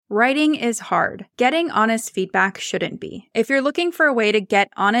Writing is hard. Getting honest feedback shouldn't be. If you're looking for a way to get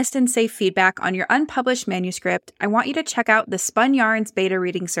honest and safe feedback on your unpublished manuscript, I want you to check out the Spun Yarns beta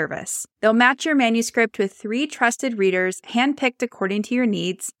reading service. They'll match your manuscript with 3 trusted readers, handpicked according to your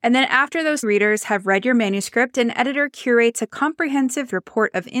needs, and then after those readers have read your manuscript, an editor curates a comprehensive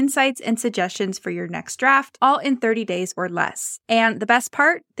report of insights and suggestions for your next draft, all in 30 days or less. And the best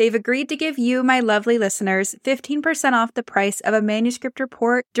part? They've agreed to give you, my lovely listeners, 15% off the price of a manuscript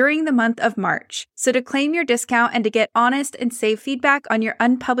report during the month of March. So to claim your discount and to get honest and safe feedback on your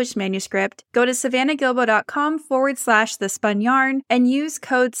unpublished manuscript, go to savannahgilbo.com/thespunyarn and use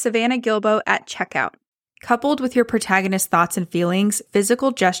code SavannahGilbo at checkout. Coupled with your protagonist's thoughts and feelings,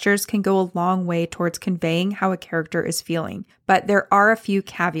 physical gestures can go a long way towards conveying how a character is feeling. But there are a few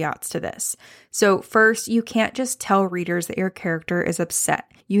caveats to this. So first, you can't just tell readers that your character is upset.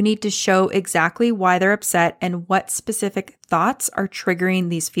 You need to show exactly why they're upset and what specific thoughts are triggering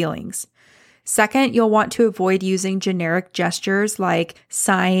these feelings. Second, you'll want to avoid using generic gestures like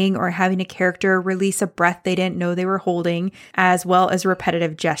sighing or having a character release a breath they didn't know they were holding, as well as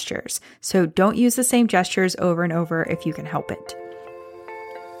repetitive gestures. So don't use the same gestures over and over if you can help it.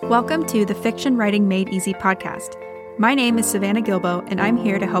 Welcome to the Fiction Writing Made Easy podcast. My name is Savannah Gilbo, and I'm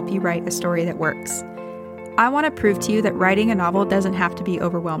here to help you write a story that works. I want to prove to you that writing a novel doesn't have to be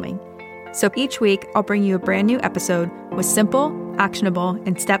overwhelming. So each week, I'll bring you a brand new episode with simple, actionable,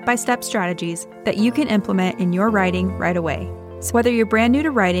 and step-by-step strategies that you can implement in your writing right away. So whether you're brand new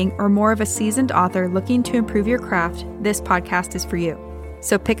to writing or more of a seasoned author looking to improve your craft, this podcast is for you.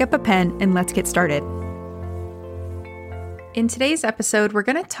 So pick up a pen and let's get started. In today's episode, we're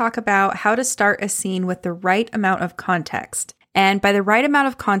going to talk about how to start a scene with the right amount of context. And by the right amount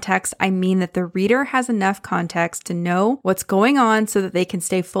of context, I mean that the reader has enough context to know what's going on so that they can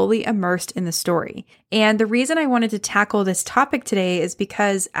stay fully immersed in the story. And the reason I wanted to tackle this topic today is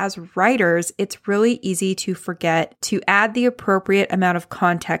because as writers, it's really easy to forget to add the appropriate amount of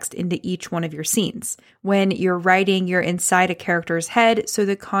context into each one of your scenes. When you're writing, you're inside a character's head, so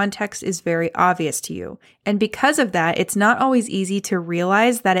the context is very obvious to you. And because of that, it's not always easy to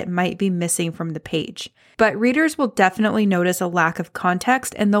realize that it might be missing from the page. But readers will definitely notice a lack of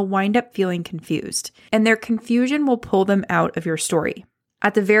context and they'll wind up feeling confused. And their confusion will pull them out of your story.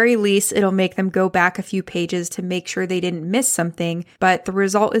 At the very least, it'll make them go back a few pages to make sure they didn't miss something, but the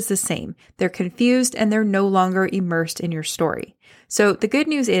result is the same. They're confused and they're no longer immersed in your story. So the good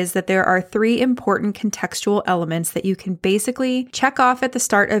news is that there are 3 important contextual elements that you can basically check off at the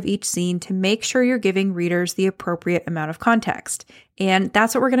start of each scene to make sure you're giving readers the appropriate amount of context. And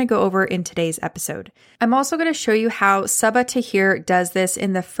that's what we're going to go over in today's episode. I'm also going to show you how Sabaa Tahir does this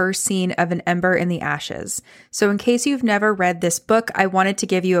in the first scene of An Ember in the Ashes. So in case you've never read this book, I wanted to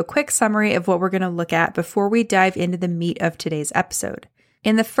give you a quick summary of what we're going to look at before we dive into the meat of today's episode.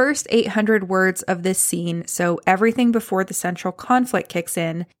 In the first 800 words of this scene, so everything before the central conflict kicks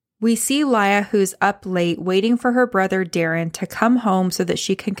in, we see Laya, who's up late waiting for her brother Darren to come home so that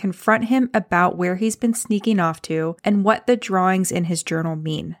she can confront him about where he's been sneaking off to and what the drawings in his journal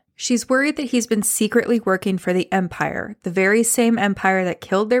mean. She's worried that he's been secretly working for the Empire, the very same Empire that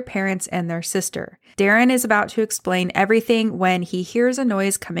killed their parents and their sister. Darren is about to explain everything when he hears a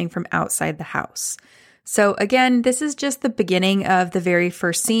noise coming from outside the house. So again, this is just the beginning of the very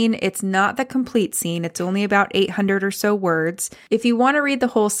first scene. It's not the complete scene. It's only about 800 or so words. If you want to read the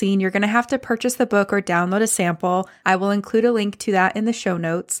whole scene, you're going to have to purchase the book or download a sample. I will include a link to that in the show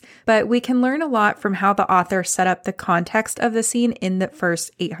notes. But we can learn a lot from how the author set up the context of the scene in the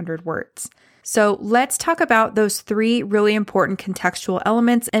first 800 words. So let's talk about those 3 really important contextual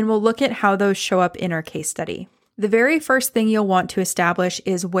elements, and we'll look at how those show up in our case study. The very first thing you'll want to establish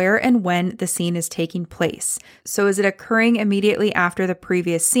is where and when the scene is taking place. So is it occurring immediately after the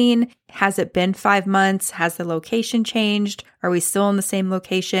previous scene? Has it been 5 months? Has the location changed? Are we still in the same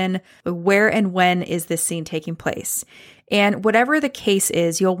location? Where and when is this scene taking place? And whatever the case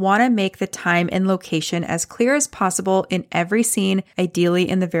is, you'll want to make the time and location as clear as possible in every scene, ideally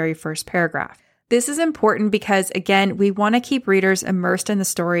in the very first paragraph. This is important because, again, we want to keep readers immersed in the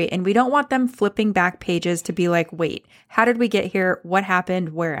story and we don't want them flipping back pages to be like, wait, how did we get here? What happened?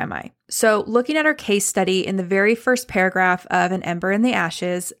 Where am I? So looking at our case study in the very first paragraph of An Ember in the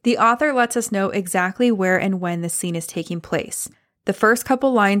Ashes, the author lets us know exactly where and when the scene is taking place. The first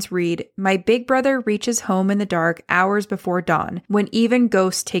couple lines read, "My big brother reaches home in the dark hours before dawn, when even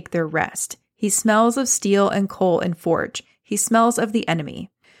ghosts take their rest. He smells of steel and coal and forge. He smells of the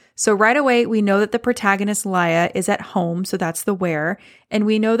enemy." So right away, we know that the protagonist Laya is at home, so that's the where, and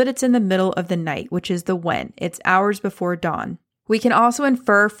we know that it's in the middle of the night, which is the when. It's hours before dawn. We can also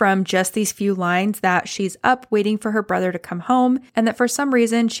infer from just these few lines that she's up waiting for her brother to come home, and that for some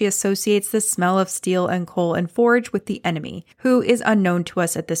reason she associates the smell of steel and coal and forge with the enemy, who is unknown to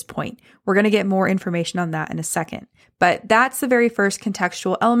us at this point. We're going to get more information on that in a second. But that's the very first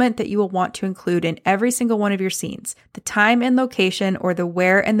contextual element that you will want to include in every single one of your scenes, the time and location, or the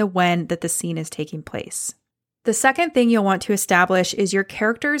where and the when that the scene is taking place. The second thing you'll want to establish is your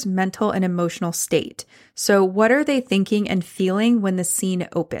character's mental and emotional state. So what are they thinking and feeling when the scene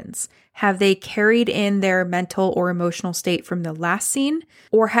opens? Have they carried in their mental or emotional state from the last scene?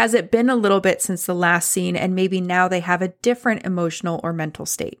 Or has it been a little bit since the last scene and maybe now they have a different emotional or mental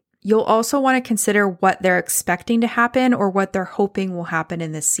state? You'll also want to consider what they're expecting to happen or what they're hoping will happen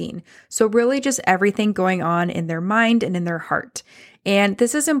in this scene. So really just everything going on in their mind and in their heart. And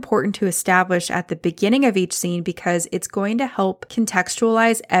this is important to establish at the beginning of each scene because it's going to help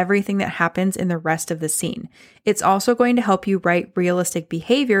contextualize everything that happens in the rest of the scene. It's also going to help you write realistic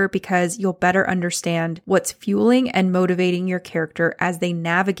behavior because you'll better understand what's fueling and motivating your character as they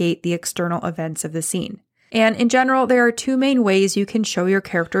navigate the external events of the scene. And in general, there are two main ways you can show your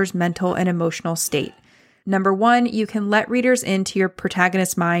character's mental and emotional state. Number one, you can let readers into your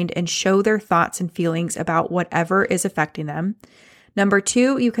protagonist's mind and show their thoughts and feelings about whatever is affecting them. Number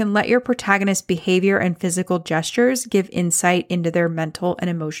two, you can let your protagonist's behavior and physical gestures give insight into their mental and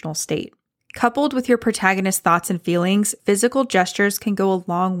emotional state. Coupled with your protagonist's thoughts and feelings, physical gestures can go a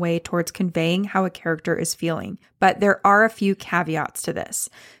long way towards conveying how a character is feeling, but there are a few caveats to this.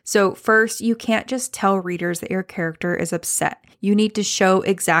 So first, you can't just tell readers that your character is upset. You need to show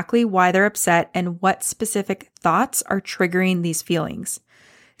exactly why they're upset and what specific thoughts are triggering these feelings.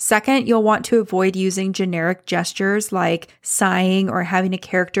 Second, you'll want to avoid using generic gestures like sighing or having a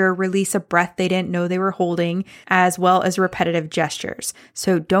character release a breath they didn't know they were holding, as well as repetitive gestures.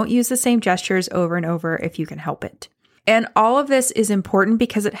 So don't use the same gestures over and over if you can help it. And all of this is important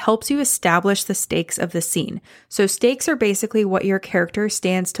because it helps you establish the stakes of the scene. So stakes are basically what your character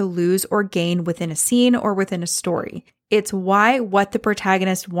stands to lose or gain within a scene or within a story. It's why what the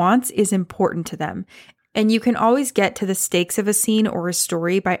protagonist wants is important to them. And you can always get to the stakes of a scene or a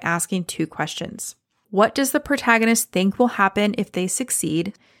story by asking two questions. What does the protagonist think will happen if they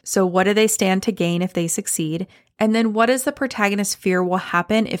succeed? So what do they stand to gain if they succeed? And then what does the protagonist fear will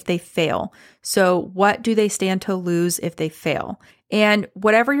happen if they fail? So what do they stand to lose if they fail? And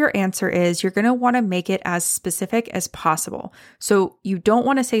whatever your answer is, you're going to want to make it as specific as possible. So you don't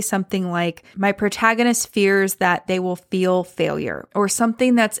want to say something like, my protagonist fears that they will feel failure, or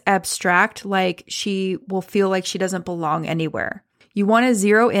something that's abstract, like she will feel like she doesn't belong anywhere. You want to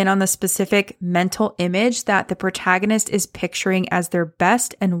zero in on the specific mental image that the protagonist is picturing as their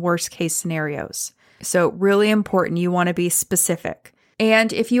best and worst case scenarios. So really important, you want to be specific.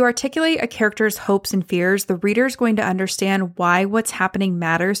 And if you articulate a character's hopes and fears, the reader is going to understand why what's happening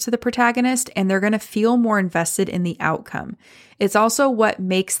matters to the protagonist, and they're going to feel more invested in the outcome. It's also what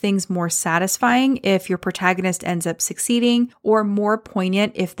makes things more satisfying if your protagonist ends up succeeding, or more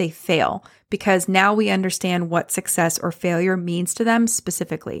poignant if they fail, because now we understand what success or failure means to them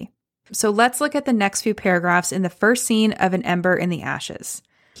specifically. So let's look at the next few paragraphs in the first scene of An Ember in the Ashes.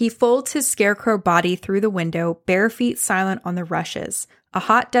 He folds his scarecrow body through the window, bare feet silent on the rushes. A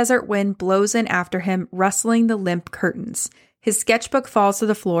hot desert wind blows in after him, rustling the limp curtains. His sketchbook falls to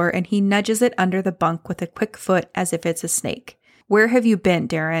the floor, and he nudges it under the bunk with a quick foot as if it's a snake. Where have you been,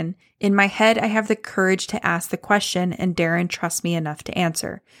 Darren? In my head, I have the courage to ask the question, and Darren trusts me enough to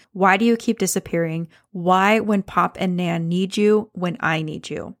answer. Why do you keep disappearing? Why when Pop and Nan need you, when I need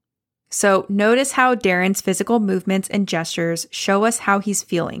you? So notice how Darren's physical movements and gestures show us how he's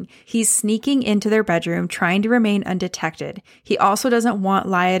feeling. He's sneaking into their bedroom, trying to remain undetected. He also doesn't want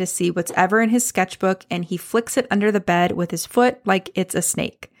Laya to see what's ever in his sketchbook, and he flicks it under the bed with his foot like it's a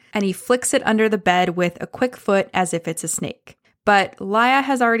snake. And he flicks it under the bed with a quick foot as if it's a snake. But Laya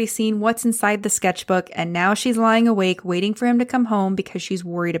has already seen what's inside the sketchbook, and now she's lying awake waiting for him to come home because she's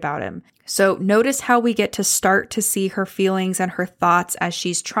worried about him. So notice how we get to start to see her feelings and her thoughts as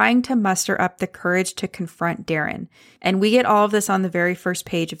she's trying to muster up the courage to confront Darren. And we get all of this on the very first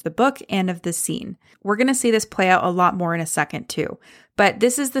page of the book and of the scene. We're going to see this play out a lot more in a second too. But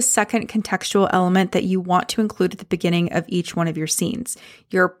this is the second contextual element that you want to include at the beginning of each one of your scenes,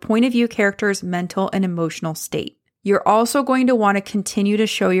 your point of view character's mental and emotional state. You're also going to want to continue to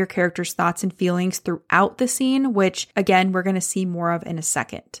show your character's thoughts and feelings throughout the scene, which again, we're going to see more of in a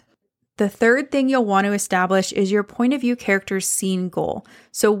second. The third thing you'll want to establish is your point of view character's scene goal.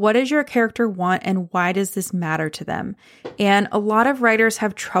 So what does your character want and why does this matter to them? And a lot of writers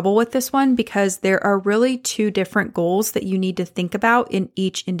have trouble with this one because there are really two different goals that you need to think about in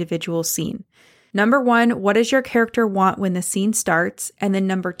each individual scene. Number 1, what does your character want when the scene starts? And then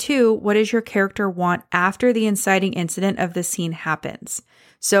number 2, what does your character want after the inciting incident of the scene happens?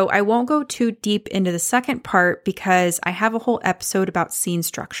 So I won't go too deep into the second part because I have a whole episode about scene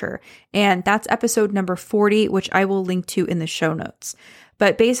structure, and that's episode number 40, which I will link to in the show notes.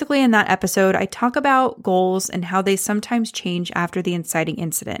 But basically in that episode, I talk about goals and how they sometimes change after the inciting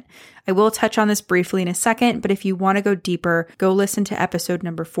incident. I will touch on this briefly in a second, but if you want to go deeper, go listen to episode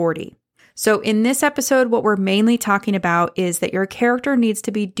number 40. So in this episode, what we're mainly talking about is that your character needs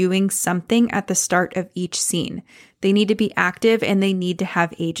to be doing something at the start of each scene. They need to be active and they need to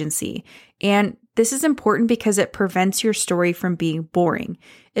have agency. And this is important because it prevents your story from being boring.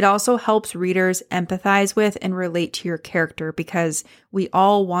 It also helps readers empathize with and relate to your character because we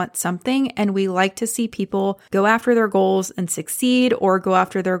all want something and we like to see people go after their goals and succeed, or go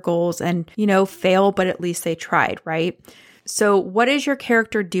after their goals and, fail, but at least they tried, right? So what is your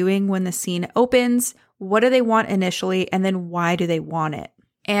character doing when the scene opens? What do they want initially? And then why do they want it?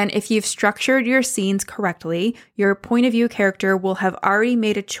 And if you've structured your scenes correctly, your point of view character will have already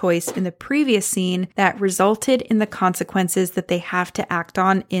made a choice in the previous scene that resulted in the consequences that they have to act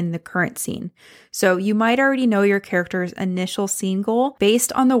on in the current scene. So you might already know your character's initial scene goal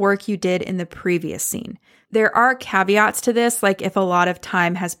based on the work you did in the previous scene. There are caveats to this, like if a lot of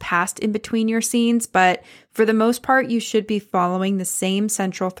time has passed in between your scenes, but for the most part, you should be following the same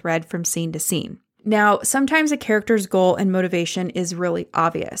central thread from scene to scene. Now, sometimes a character's goal and motivation is really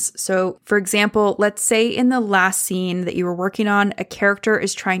obvious. So, for example, let's say in the last scene that you were working on, a character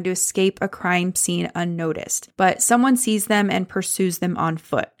is trying to escape a crime scene unnoticed, but someone sees them and pursues them on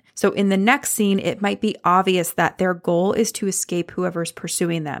foot. So in the next scene, it might be obvious that their goal is to escape whoever's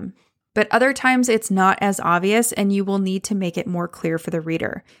pursuing them. But other times it's not as obvious and you will need to make it more clear for the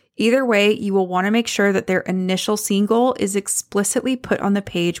reader. Either way, you will want to make sure that their initial scene goal is explicitly put on the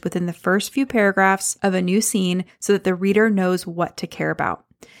page within the first few paragraphs of a new scene so that the reader knows what to care about.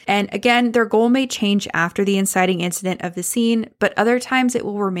 And again, their goal may change after the inciting incident of the scene, but other times it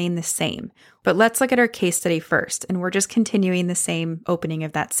will remain the same. But let's look at our case study first, and we're just continuing the same opening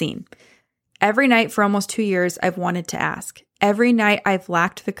of that scene. Every night for almost 2 years, I've wanted to ask. Every night I've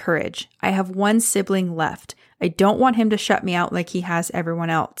lacked the courage. I have one sibling left. I don't want him to shut me out like he has everyone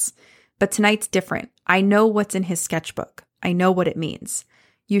else. But tonight's different. I know what's in his sketchbook. I know what it means.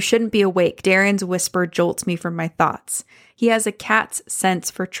 You shouldn't be awake. Darren's whisper jolts me from my thoughts. He has a cat's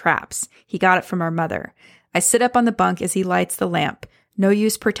sense for traps. He got it from our mother. I sit up on the bunk as he lights the lamp. No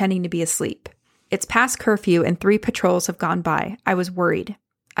use pretending to be asleep. It's past curfew and 3 patrols have gone by. I was worried.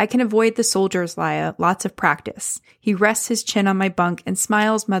 I can avoid the soldiers, Laia. Lots of practice. He rests his chin on my bunk and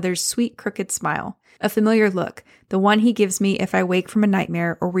smiles Mother's sweet, crooked smile. A familiar look, the one he gives me if I wake from a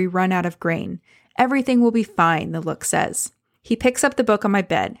nightmare or we run out of grain. Everything will be fine, the look says. He picks up the book on my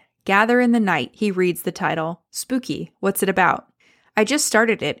bed. Gather in the Night, he reads the title. Spooky. What's it about? I just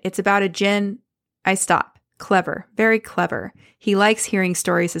started it. It's about a djinn. I stop. Clever. Very clever. He likes hearing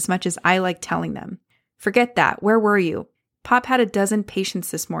stories as much as I like telling them. Forget that. Where were you? Pop had a dozen patients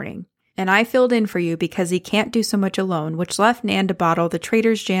this morning, and I filled in for you because he can't do so much alone, which left Nan to bottle the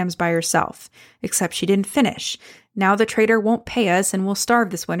trader's jams by herself, except she didn't finish. Now the trader won't pay us and we'll starve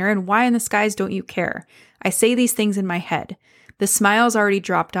this winter, and why in the skies don't you care? I say these things in my head. The smile's already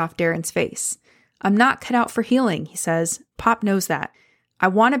dropped off Darren's face. I'm not cut out for healing, he says. Pop knows that. I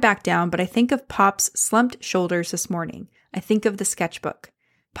want to back down, but I think of Pop's slumped shoulders this morning. I think of the sketchbook.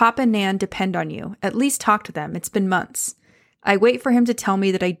 Pop and Nan depend on you. At least talk to them. It's been months. I wait for him to tell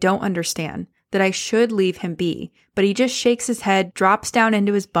me that I don't understand, that I should leave him be, but he just shakes his head, drops down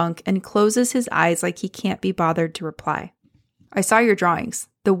into his bunk, and closes his eyes like he can't be bothered to reply. I saw your drawings.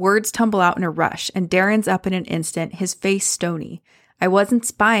 The words tumble out in a rush, and Darren's up in an instant, his face stony. I wasn't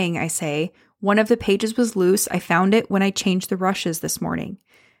spying, I say. One of the pages was loose. I found it when I changed the rushes this morning.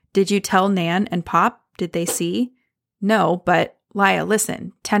 Did you tell Nan and Pop? Did they see? No, but Laia,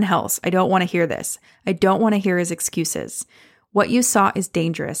 listen. 10 hells. I don't want to hear this. I don't want to hear his excuses. What you saw is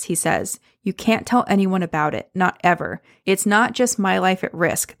dangerous, he says. You can't tell anyone about it, not ever. It's not just my life at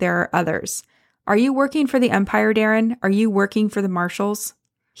risk. There are others. Are you working for the Empire, Darren? Are you working for the Marshals?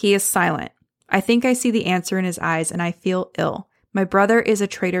 He is silent. I think I see the answer in his eyes and I feel ill. My brother is a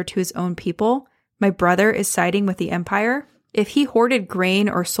traitor to his own people. My brother is siding with the Empire. If he hoarded grain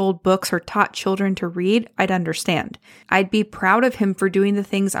or sold books or taught children to read, I'd understand. I'd be proud of him for doing the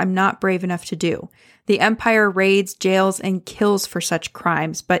things I'm not brave enough to do. The Empire raids, jails, and kills for such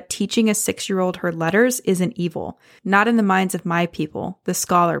crimes, but teaching a 6-year-old her letters isn't evil. Not in the minds of my people, the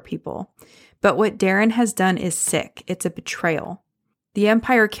scholar people. But what Darren has done is sick. It's a betrayal. The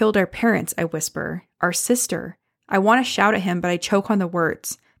Empire killed our parents, I whisper. Our sister. I want to shout at him, but I choke on the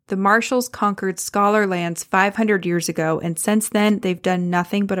words. The Marshals conquered scholar lands 500 years ago, and since then, they've done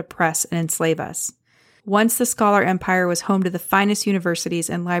nothing but oppress and enslave us. Once the Scholar Empire was home to the finest universities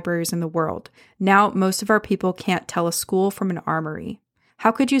and libraries in the world. Now, most of our people can't tell a school from an armory.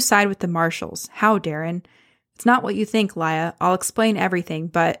 How could you side with the Marshals? How, Darren? It's not what you think, Laia. I'll explain everything,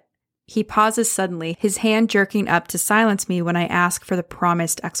 but... He pauses suddenly, his hand jerking up to silence me when I ask for the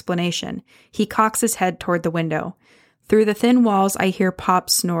promised explanation. He cocks his head toward the window. Through the thin walls, I hear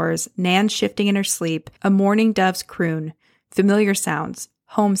Pop's snores, Nan shifting in her sleep, a mourning dove's croon. Familiar sounds,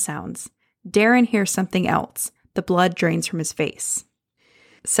 home sounds. Darren hears something else. The blood drains from his face.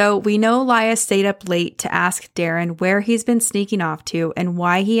 So we know Laia stayed up late to ask Darren where he's been sneaking off to and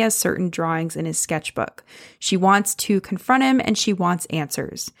why he has certain drawings in his sketchbook. She wants to confront him and she wants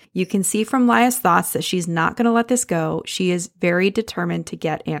answers. You can see from Laia's thoughts that she's not going to let this go. She is very determined to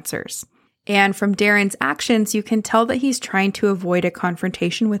get answers. And from Darren's actions, you can tell that he's trying to avoid a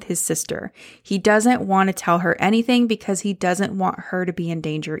confrontation with his sister. He doesn't want to tell her anything because he doesn't want her to be in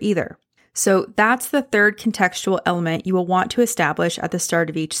danger either. So that's the third contextual element you will want to establish at the start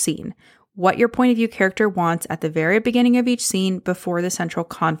of each scene. What your point of view character wants at the very beginning of each scene before the central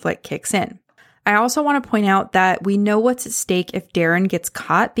conflict kicks in. I also want to point out that we know what's at stake if Darren gets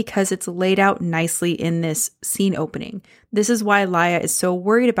caught because it's laid out nicely in this scene opening. This is why Laia is so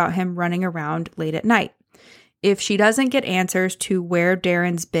worried about him running around late at night. If she doesn't get answers to where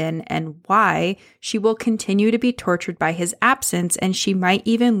Darren's been and why, she will continue to be tortured by his absence, and she might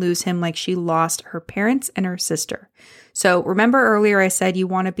even lose him like she lost her parents and her sister. So remember earlier I said you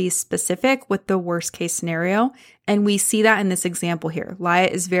want to be specific with the worst case scenario, and we see that in this example here. Laia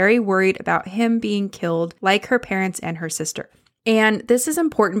is very worried about him being killed like her parents and her sister. And this is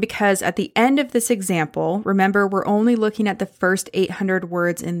important because at the end of this example, remember we're only looking at the first 800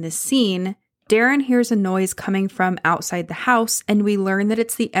 words in this scene, Darren hears a noise coming from outside the house, and we learn that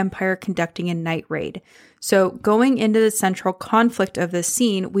it's the Empire conducting a night raid. So going into the central conflict of this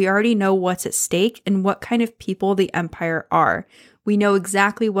scene, we already know what's at stake and what kind of people the Empire are. We know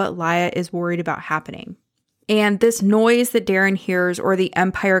exactly what Laia is worried about happening. And this noise that Darren hears, or the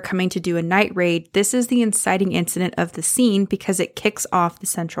Empire coming to do a night raid, this is the inciting incident of the scene because it kicks off the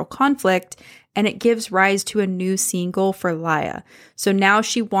central conflict and it gives rise to a new scene goal for Laia. So now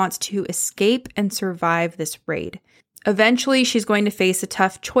she wants to escape and survive this raid. Eventually, she's going to face a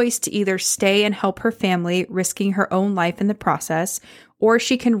tough choice to either stay and help her family, risking her own life in the process, or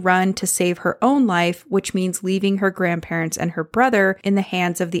she can run to save her own life, which means leaving her grandparents and her brother in the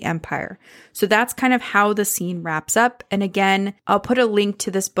hands of the Empire. So that's kind of how the scene wraps up. And again, I'll put a link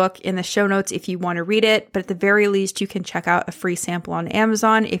to this book in the show notes if you want to read it, but at the very least, you can check out a free sample on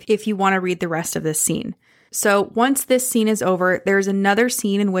Amazon if you want to read the rest of this scene. So once this scene is over, there's another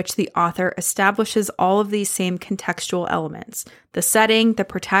scene in which the author establishes all of these same contextual elements: the setting, the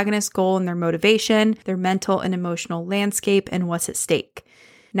protagonist's goal and their motivation, their mental and emotional landscape, and what's at stake.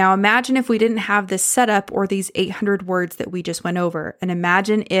 Now imagine if we didn't have this setup or these 800 words that we just went over, and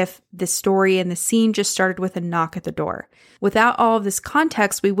imagine if the story and the scene just started with a knock at the door. Without all of this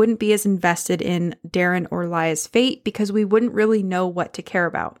context, we wouldn't be as invested in Darren or Laia's fate because we wouldn't really know what to care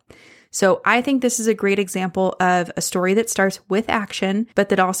about. So I think this is a great example of a story that starts with action, but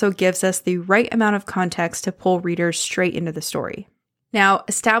that also gives us the right amount of context to pull readers straight into the story. Now,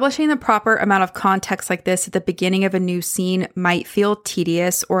 establishing the proper amount of context like this at the beginning of a new scene might feel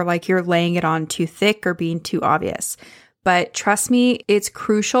tedious or like you're laying it on too thick or being too obvious. But trust me, it's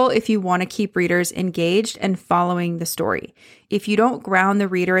crucial if you want to keep readers engaged and following the story. If you don't ground the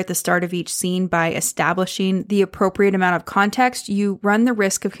reader at the start of each scene by establishing the appropriate amount of context, you run the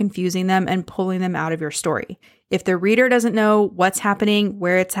risk of confusing them and pulling them out of your story. If the reader doesn't know what's happening,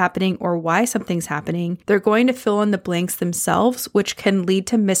 where it's happening, or why something's happening, they're going to fill in the blanks themselves, which can lead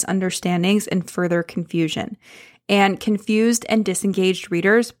to misunderstandings and further confusion. And confused and disengaged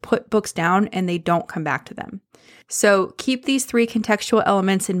readers put books down and they don't come back to them. So keep these 3 contextual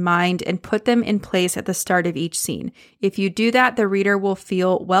elements in mind and put them in place at the start of each scene. If you do that, the reader will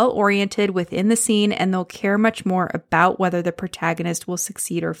feel well-oriented within the scene and they'll care much more about whether the protagonist will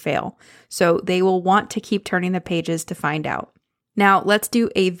succeed or fail. So they will want to keep turning the pages to find out. Now, let's do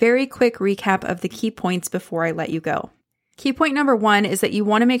a very quick recap of the key points before I let you go. Key point number 1 is that you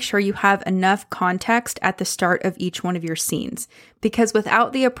want to make sure you have enough context at the start of each one of your scenes, because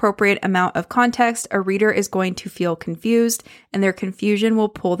without the appropriate amount of context, a reader is going to feel confused and their confusion will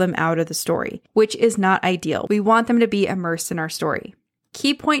pull them out of the story, which is not ideal. We want them to be immersed in our story.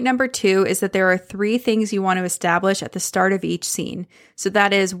 Key point number 2 is that there are 3 things you want to establish at the start of each scene. So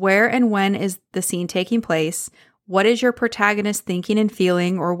that is where and when is the scene taking place, what is your protagonist thinking and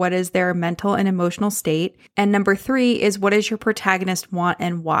feeling, or what is their mental and emotional state? And number 3 is what does your protagonist want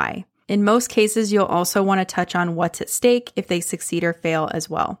and why? In most cases, you'll also want to touch on what's at stake if they succeed or fail as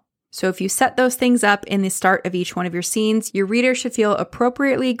well. So if you set those things up in the start of each one of your scenes, your reader should feel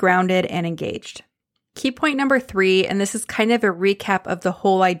appropriately grounded and engaged. Key point number 3, and this is kind of a recap of the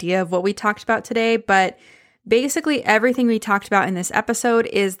whole idea of what we talked about today, but basically everything we talked about in this episode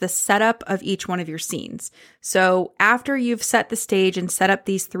is the setup of each one of your scenes. So after you've set the stage and set up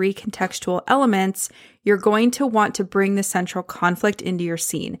these 3 contextual elements, you're going to want to bring the central conflict into your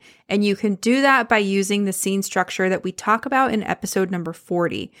scene. And you can do that by using the scene structure that we talk about in episode number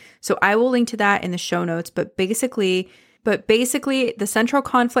 40. So I will link to that in the show notes, but basically, the central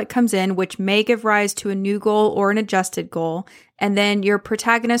conflict comes in, which may give rise to a new goal or an adjusted goal. And then your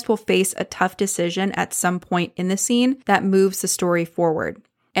protagonist will face a tough decision at some point in the scene that moves the story forward.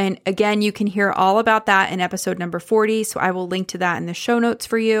 And again, you can hear all about that in episode number 40. So I will link to that in the show notes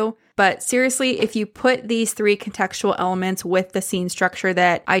for you. But seriously, if you put these 3 contextual elements with the scene structure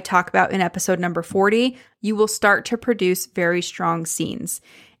that I talk about in episode number 40, you will start to produce very strong scenes.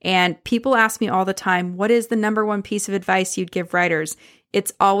 And people ask me all the time, what is the number 1 piece of advice you'd give writers?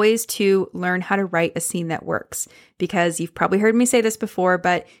 It's always to learn how to write a scene that works. Because you've probably heard me say this before,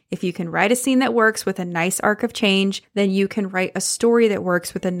 but if you can write a scene that works with a nice arc of change, then you can write a story that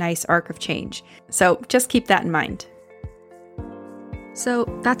works with a nice arc of change. So just keep that in mind. So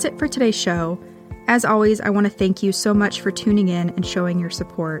that's it for today's show. As always, I want to thank you so much for tuning in and showing your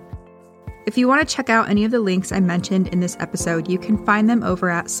support. If you want to check out any of the links I mentioned in this episode, you can find them over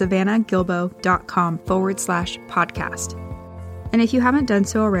at savannahgilbo.com/podcast. And if you haven't done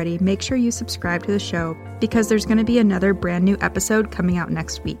so already, make sure you subscribe to the show because there's going to be another brand new episode coming out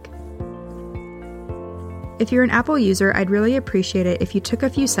next week. If you're an Apple user, I'd really appreciate it if you took a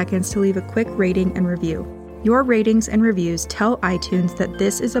few seconds to leave a quick rating and review. Your ratings and reviews tell iTunes that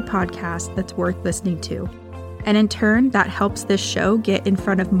this is a podcast that's worth listening to. And in turn, that helps this show get in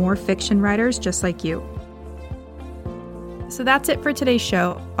front of more fiction writers just like you. So that's it for today's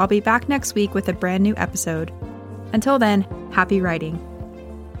show. I'll be back next week with a brand new episode. Until then, happy writing.